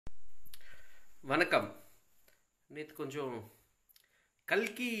வணக்கம். நேற்று கொஞ்சம்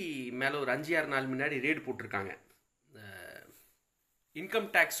கல்கி மேலே ஒரு 5-6 நாள் முன்னாடி ரேடு போட்டிருக்காங்க. Income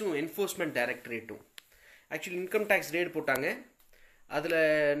டேக்ஸும் enforcement டைரக்டரேட்டும். Actually income tax RAD போட்டாங்க. அதில்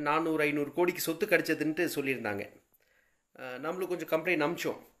 400-500 கோடிக்கு சொத்து கிடச்சதுன்ட்டு சொல்லியிருந்தாங்க. நம்மளும் கொஞ்சம் கம்ப்ளைண்ட்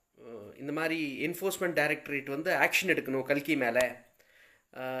அமிச்சோம். இந்த மாதிரி என்ஃபோர்ஸ்மெண்ட் டைரக்டரேட் வந்து ஆக்ஷன் எடுக்கணும் கல்கி மேலே.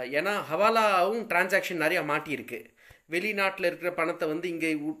 ஏன்னா ஹவாலாவும் டிரான்சாக்ஷன் நிறையா மாட்டியிருக்கு. வெளிநாட்டில் இருக்கிற பணத்தை வந்து இங்கே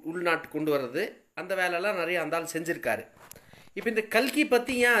உள்நாட்டுக்கு கொண்டு வர்றது, அந்த வேலைலாம் நிறைய அந்த ஆள் செஞ்சுருக்காரு. இப்போ இந்த கல்கி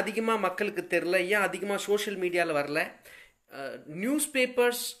பற்றி ஏன் அதிகமாக மக்களுக்கு தெரில, ஏன் அதிகமாக சோஷியல் மீடியாவில் வரல? நியூஸ்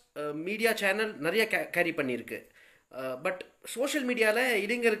பேப்பர்ஸ், மீடியா சேனல் நிறைய கேரி பண்ணியிருக்கு. பட் சோஷியல் மீடியாவில்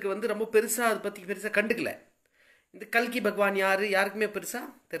இளைஞருக்கு வந்து ரொம்ப பெருசாக அதை பற்றி பெருசாக கண்டுக்கல. இந்த கல்கி பகவான் யாருக்குமே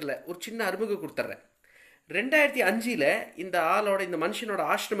பெருசாக தெரில. ஒரு சின்ன அறிமுகம் கொடுத்துட்றேன். 2005 இந்த மனுஷனோட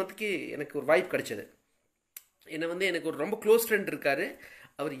ஆசிரமத்துக்கு எனக்கு ஒரு வாய்ப்பு கிடைச்சது. எனக்கு ஒரு ரொம்ப க்ளோஸ் ஃப்ரெண்ட் இருக்கார்.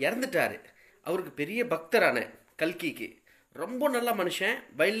 அவர் இறந்துட்டார். அவருக்கு பெரிய பக்தரான கல்கிக்கு. ரொம்ப நல்ல மனுஷன்.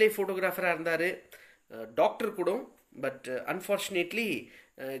 வைல்ட் லைஃப் ஃபோட்டோகிராஃபராக இருந்தார், டாக்டர் கூட. பட் அன்ஃபார்ச்சுனேட்லி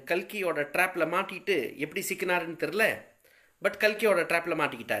கல்கியோட ட்ராப்பில் மாட்டிட்டு எப்படி சிக்கினாருன்னு தெரில. பட் கல்கியோட ட்ராப்பில்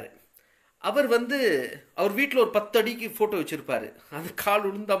மாட்டிக்கிட்டார். அவர் வீட்டில் ஒரு 10 அடிக்கு ஃபோட்டோ வச்சுருப்பார். அது கால்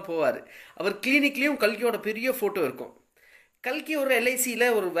உளுந்தான் போவார். அவர் கிளினிக்லேயும் கல்கியோட பெரிய ஃபோட்டோ இருக்கும். கல்கி ஒரு எல்ஐசியில்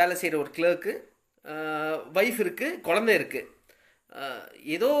ஒரு வேலை செய்கிற ஒரு கிளர்க்கு. வைஃப் இருக்குது, குழந்தை இருக்குது.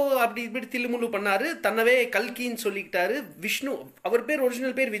 ஏதோ அப்படி இப்படி தில்லுமுள்ளு பண்ணார். தன்னவே கல்கின்னு சொல்லிக்கிட்டாரு. விஷ்ணு, அவர் பேர்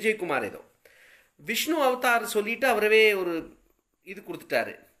ஒரிஜினல் பேர் விஜயகுமார். ஏதோ விஷ்ணு அவதார் சொல்லிட்டு அவரவே ஒரு இது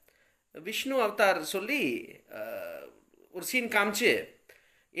கொடுத்துட்டாரு. விஷ்ணு அவதார் சொல்லி ஒரு சீன் காமிச்சு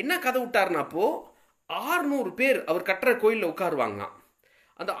என்ன கதை விட்டாருன்னா, அப்போது 600 பேர் அவர் கட்டுற கோயிலில் உட்காருவாங்க.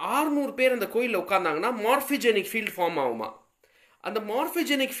 அந்த 600 பேர் அந்த கோயிலில் உட்கார்ந்தாங்கன்னா மார்ஃபிஜெனிக் ஃபீல்டு ஃபார்ம் ஆகுமா. அந்த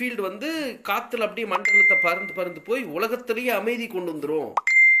மார்ஃபிஜெனிக் ஃபீல்டு காற்றுல அப்படியே மண்டலத்தை பறந்து போய் உலகத்திலேயே அமைதி கொண்டு வந்துடும்.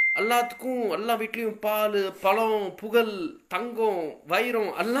 எல்லாத்துக்கும், எல்லா வீட்லேயும் பால், பழம், புகழ், தங்கம்,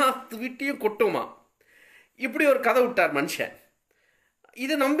 வைரம் எல்லாத்து வீட்லேயும் கொட்டுமா. இப்படி ஒரு கதை விட்டார் மனுஷன்.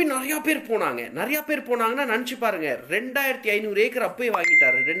 இதை நம்பி நிறையா பேர் போனாங்கன்னா நினச்சி பாருங்க. 2500 ஏக்கர் அப்பயே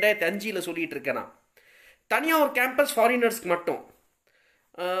வாங்கிட்டாரு. 2005 சொல்லிட்டு இருக்கேன். தனியாக ஒரு கேம்பஸ் ஃபாரினர்ஸ்க்கு மட்டும்.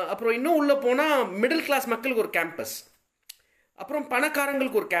 அப்புறம் இன்னும் உள்ளே போனால் மிடில் கிளாஸ் மக்களுக்கு ஒரு கேம்பஸ், அப்புறம்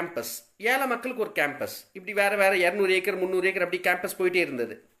பணக்காரங்களுக்கு ஒரு கேம்பஸ், ஏழை மக்களுக்கு ஒரு கேம்பஸ், இப்படி வேறு 200 ஏக்கர் 300 ஏக்கர் அப்படி கேம்பஸ் போயிட்டே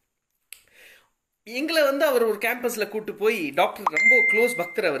இருந்தது. எங்களை அவர் ஒரு கேம்பஸில் கூப்பிட்டு போய், டாக்டர் ரொம்ப க்ளோஸ்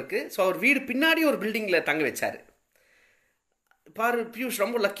பக்தர் அவருக்கு. ஸோ அவர் வீடு பின்னாடி ஒரு பில்டிங்கில் தங்க வச்சார். பாரு பியூஷ்,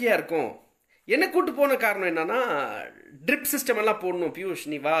 ரொம்ப லக்கியாக இருக்கும். என்ன கூப்பிட்டு போன காரணம் என்னன்னா, ட்ரிப் சிஸ்டம் எல்லாம் போடணும் பியூஷ்,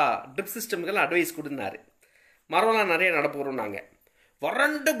 நீ வா, ட்ரிப் சிஸ்டம்க்கெல்லாம் அட்வைஸ் கொடுத்தாரு. மரம்லாம் நிறைய நடப்போகிறோம். நாங்கள்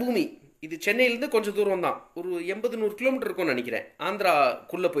வறண்ட பூமி. இது சென்னையிலேருந்து கொஞ்சம் தூரம் தான், ஒரு 80-100 கிலோமீட்டர் இருக்கும்னு நினைக்கிறேன்.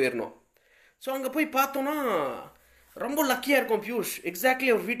 ஆந்திராக்குள்ளே போயிடணும். ஸோ அங்கே போய் பார்த்தோன்னா ரொம்ப லக்கியாக இருக்கும் பியூஷ். எக்ஸாக்ட்லி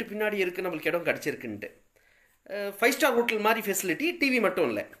அவர் வீட்டு பின்னாடி இருக்குது, நம்மளுக்கு இடம் கிடச்சிருக்குன்ட்டு. 5 ஸ்டார் ஹோட்டல் மாதிரி ஃபெசிலிட்டி. டிவி மட்டும்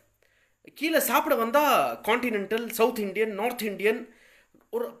இல்லை. கீழே சாப்பிட வந்தால் continental, south Indian, north Indian,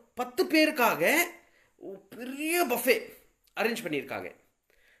 ஒரு 10 பேருக்காக பெரிய பஃபே அரேஞ்ச் பண்ணியிருக்காங்க.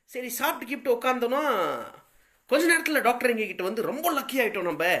 சரி, சாப்பிட்டு உட்காந்தோன்னா கொஞ்ச நேரத்தில் டாக்டர் எங்ககிட்ட ரொம்ப லக்கி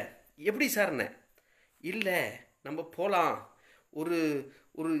ஆகிட்டோம் நம்ம. எப்படி சார்ண்ணே? இல்லை, நம்ம போகலாம். ஒரு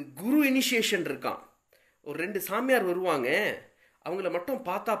ஒரு குரு இனிஷியேஷன் இருக்கான். ஒரு 2 சாமியார் வருவாங்க. அவங்கள மட்டும்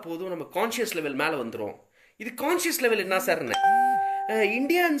பார்த்தா போதும், நம்ம கான்ஷியஸ் லெவல் மேலே வந்துடும். இது கான்ஷியஸ் லெவல் என்ன சார்ண்ணே?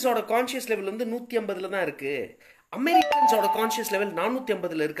 இந்தியன்ஸோட கான்ஷியஸ் லெவல் 150 தான் இருக்குது. அமெரிக்கன்ஸோட கான்ஷியஸ் லெவல்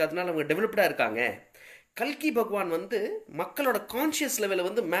 450 இருக்குது. அதனால அவங்க டெவலப்டாக இருக்காங்க. கல்கி பகவான் மக்களோட கான்ஷியஸ்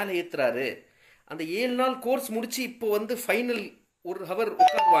லெவலை மேலே ஏற்றுறாரு. அந்த 7 நாள் கோர்ஸ் முடித்து இப்போ ஃபைனல் 1 ஹவர்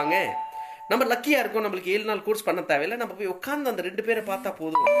உட்காருவாங்க. நம்ம லக்கியாக இருக்கோம். நம்மளுக்கு 7 நாள் கோர்ஸ் பண்ண தேவையில்லை. நம்ம போய் உட்காந்து அந்த 2 பேரை பார்த்தா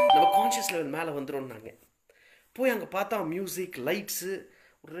போதும், நம்ம கான்ஷியஸ் லெவல் மேலே வந்துடும்னாங்க. போய் அங்கே பார்த்தா மியூசிக், லைட்ஸு.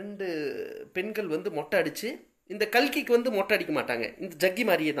 2 பெண்கள் மொட்டை அடித்து, இந்த கல்கிக்கு மொட்டை அடிக்க மாட்டாங்க, இந்த ஜக்கி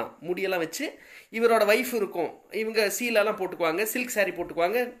மாதிரியே தான் முடியெல்லாம் வச்சு. இவரோட ஒய்ஃப் இருக்கும். இவங்க சீலெல்லாம் போட்டுக்குவாங்க, சில்க் சாரீ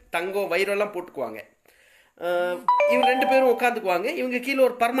போட்டுக்குவாங்க, தங்கம் வைரம்லாம் போட்டுக்குவாங்க. இவங்க 2 பேரும் உட்காந்துக்குவாங்க. இவங்க கீழே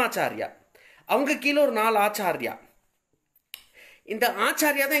ஒரு பரமாச்சாரியா, அவங்க கீழே ஒரு 4 ஆச்சாரியா. இந்த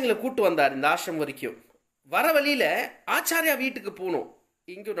ஆச்சாரியா தான் எங்களை கூப்பிட்டு வந்தார் இந்த ஆசிரமம் வரைக்கும். வர வழியில் ஆச்சாரியா வீட்டுக்கு போகணும்.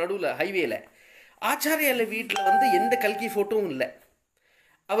 இங்கே நடுவில் ஹைவேல ஆச்சாரியா வீட்டில் எந்த கல்கி ஃபோட்டோவும் இல்லை.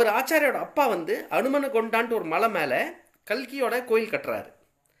 அவர் ஆச்சாரியோட அப்பா அனுமனை கொண்டான்ட்டு ஒரு மலை மேலே கல்கியோட கோயில் கட்டுறாரு.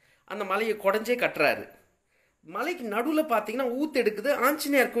 அந்த மலையை குடஞ்சே கட்டுறாரு. மலைக்கு நடுவில் பார்த்தீங்கன்னா ஊற்று எடுக்குது.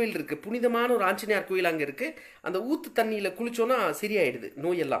 ஆஞ்சநேயர் கோயில் இருக்குது, புனிதமான ஒரு ஆஞ்சநேயர் கோயில் அங்கே இருக்குது. அந்த ஊற்று தண்ணியில் குளிச்சோன்னா சரியாயிடுது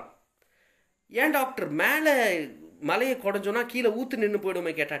நோயெல்லாம். ஏன் டாக்டர், மேலே மலையை குடஞ்சோன்னா கீழே ஊற்று நின்று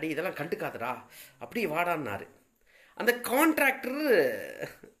போயிடுமே கேட்டாடி. இதெல்லாம் கண்டுக்காதடா, அப்படியே வாடான்னாரு. அந்த கான்ட்ராக்டர்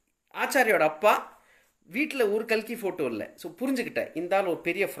ஆச்சாரியோட அப்பா வீட்டில் ஒரு கல்கி ஃபோட்டோ இல்லை. ஸோ புரிஞ்சுக்கிட்டேன், இந்த ஆள் ஒரு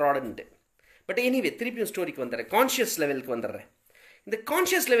பெரிய ஃப்ராடுன்ட்டு. பட் எனிவே திருப்பியும் ஸ்டோரிக்கு வந்துடுறேன், கான்ஷியஸ் லெவலுக்கு வந்துடுறேன். இந்த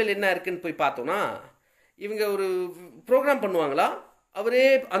கான்ஷியஸ் லெவல் என்ன இருக்குன்னு போய் பார்த்தோன்னா, இவங்க ஒரு ப்ரோக்ராம் பண்ணுவாங்களா, அவரே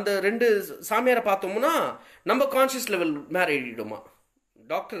அந்த 2 சாமியாரை பார்த்தோம்னா நம்ம கான்ஷியஸ் லெவல் மேலே ஏறிடுமா.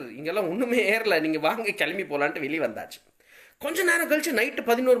 டாக்டர் இங்கெல்லாம் ஒன்றுமே ஏறல, நீங்கள் வாங்க கிளம்பி போகலான்ட்டு வெளியே வந்தாச்சு. கொஞ்ச நேரம் கழிச்சு நைட்டு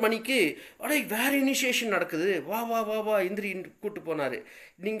 11 மணிக்கு அடே வேறு இனிஷியேஷன் நடக்குது, வா வா வா வா இந்திரின்னு கூப்பிட்டு போனார்.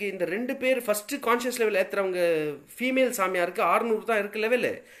 நீங்கள் இந்த 2 பேர் ஃபஸ்ட்டு கான்ஷியஸ் லெவல் ஏற்றுறவங்க ஃபீமேல் சாமியாருக்கு 600 தான் இருக்குது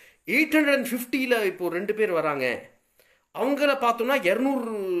லெவலு, 850 இப்போது 2 பேர் வராங்க. அவங்கள பார்த்தோம்னா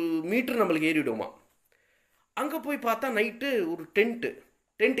 200 மீட்டர் நம்மளுக்கு ஏறிவிடுமா. அங்கே போய் பார்த்தா நைட்டு ஒரு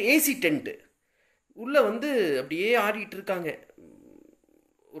டென்ட் ஏசி டென்ட்டு உள்ளே வந்து அப்படியே ஆடிட்டு இருக்காங்க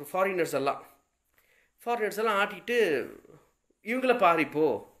ஒரு ஃபாரினர்ஸ் எல்லாம் ஆட்டிட்டு, இவங்கள பாரிப்போ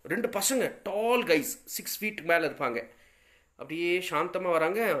 2 பசங்க டால் கைஸ் 6 ஃபீட் மேலே இருப்பாங்க, அப்படியே சாந்தமாக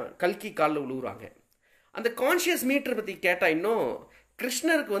வராங்க, கல்கி காலில் விழுவுறாங்க. அந்த கான்ஷியஸ் மீட்டர் பற்றி கேட்டால் இன்னும்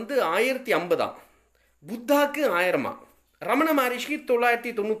கிருஷ்ணருக்கு வந்து 1050, புத்தாக்கு 1000, ரமண மகரிஷிக்கு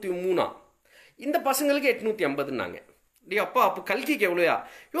 993, இந்த பசங்களுக்கு 850ன்னாங்க. அப்பா அப்போ கல்கிக்கு எவ்வளோயா?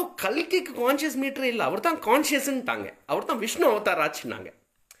 கல்கிக்கு கான்ஷியஸ் மீட்டர் இல்லை, அவர் தான் கான்ஷியஸ்ன்ட்டாங்க, அவர் தான் விஷ்ணு அவதார் ஆச்சுன்னாங்க.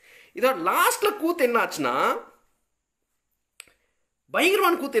 இதோட லாஸ்ட்டில் கூத்து என்ன ஆச்சுன்னா,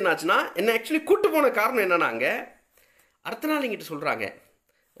 பயங்கரமான கூத்து என்ன ஆச்சுன்னா, என்னை ஆக்சுவலி கூட்டு போன காரணம் என்னன்னாங்க, அடுத்த நாள் எங்கிட்ட சொல்கிறாங்க,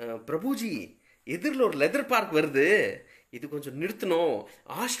 பிரபுஜி எதிரில் ஒரு லெதர் பார்க் வருது, இது கொஞ்சம் நிறுத்தணும்,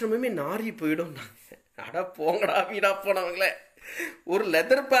 ஆசிரமமே நாரி போயிடும். அட போங்கடா வீடா போனவங்களே, ஒரு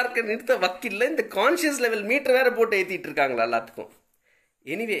லெதர் பார்க்கை நிறுத்த வக்கில்ல, இந்த கான்ஷியஸ் லெவல் மீட்டர் வேறு போட்டு ஏற்றிட்டு இருக்காங்களா எல்லாத்துக்கும்.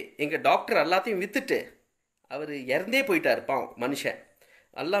 எனிவே எங்கள் டாக்டர் எல்லாத்தையும் விற்றுட்டு அவர் இறந்தே போயிட்டார், பாவம் மனுஷன்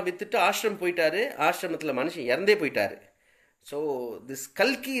எல்லாம் விற்றுட்டு ஆசிரமம் போயிட்டாரு, ஆசிரமத்தில் மனுஷன் இறந்தே போயிட்டார். ஸோ திஸ்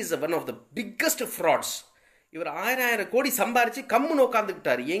கல்கி is one of the biggest frauds. இவர் 1000 கோடி சம்பாரித்து கம்முன்னு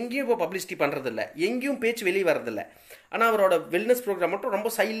உட்காந்துக்கிட்டார், எங்கேயும் இப்போ பப்ளிசிட்டி பண்ணுறதில்ல, எங்கேயும் பேச்சு வெளியே வர்றதில்ல. ஆனால் அவரோட வெல்னஸ் ப்ரோக்ராம் மட்டும்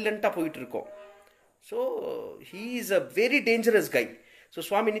ரொம்ப சைலண்ட்டாக போயிட்டுருக்கோம். So he is a very dangerous guy. So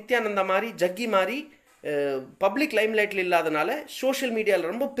சுவாமி நித்யானந்தா மாதிரி ஜக்கி மாதிரி பப்ளிக் லைம்லைட்டில் இல்லாதனால சோஷியல்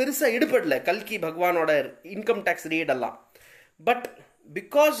மீடியாவில் ரொம்ப பெருசாக ஈடுபடல கல்கி பகவானோட இன்கம் டேக்ஸ் ரேடெல்லாம். பட்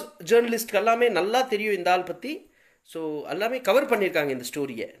பிகாஸ் ஜேர்னலிஸ்ட்க்கு எல்லாமே நல்லா தெரியும் இந்த ஆள் பற்றி, ஸோ எல்லாமே கவர் பண்ணியிருக்காங்க இந்த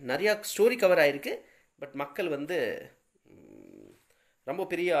ஸ்டோரியை, நிறையா ஸ்டோரி கவர் ஆகிருக்கு. பட் மக்கள் வந்து ரொம்ப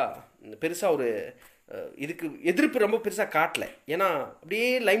பெருசாக ஒரு இதுக்கு எதிர்ப்பு ரொம்ப பெருசாக காட்டலை. ஏன்னா அப்படியே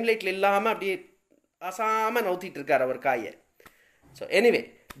லைம்லைட்டில் இல்லாமல் அப்படியே அசாமல் நவுத்திட்டு இருக்கார் அவர் காயை. ஸோ எனிவே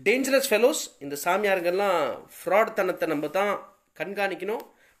டேஞ்சரஸ் ஃபெலோஸ், இந்த சாமியாருங்கெல்லாம் ஃப்ராட் தனத்தை நம்ம தான் கண்காணிக்கணும்,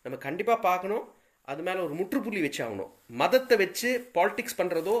 நம்ம கண்டிப்பாக பார்க்கணும், அது மேலே ஒரு முற்றுப்புள்ளி வச்சு ஆகணும். மதத்தை வச்சு பாலிடிக்ஸ்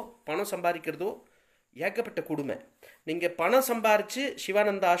பண்ணுறதோ பணம் சம்பாதிக்கிறதோ ஏகப்பட்ட கொடுமை. நீங்கள் பணம் சம்பாரித்து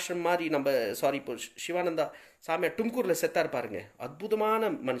சிவானந்தா ஆசிரம் மாதிரி இப்போ சிவானந்தா சாமியார் தும்கூரில் செத்தார் பாருங்க, அற்புதமான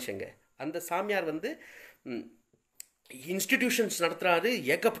மனுஷங்க. அந்த சாமியார் வந்து இன்ஸ்டிடியூஷன்ஸ் நடத்துகிறாரு,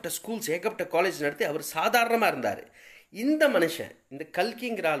 ஏகப்பட்ட ஸ்கூல்ஸ் ஏகப்பட்ட காலேஜ் நடத்தி அவர் சாதாரணமாக இருந்தார். இந்த மனுஷன் இந்த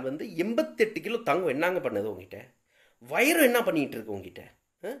கல்கிங்கிற ஆள் வந்து 88 கிலோ தங்கம் என்னங்க பண்ணது உங்ககிட்ட, வைரம் என்ன பண்ணிகிட்டு இருக்கு உங்ககிட்ட?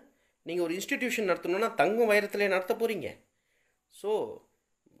 நீங்கள் ஒரு இன்ஸ்டிடியூஷன் நடத்தணுன்னா தங்கம் வைரத்தில் நடத்த போகிறீங்க. ஸோ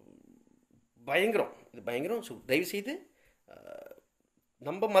பயங்கரம், இது பயங்கரம். ஸோ தயவுசெய்து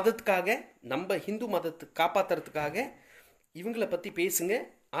நம்ம மதத்துக்காக, நம்ம ஹிந்து மதத்தை காப்பாற்றுறதுக்காக இவங்களை பற்றி பேசுங்க,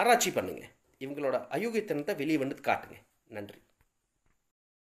 ஆராய்ச்சி பண்ணுங்கள், இவங்களோட அயோக்கியத்தனத்தை வெளியே வந்து காட்டுங்க. நன்றி.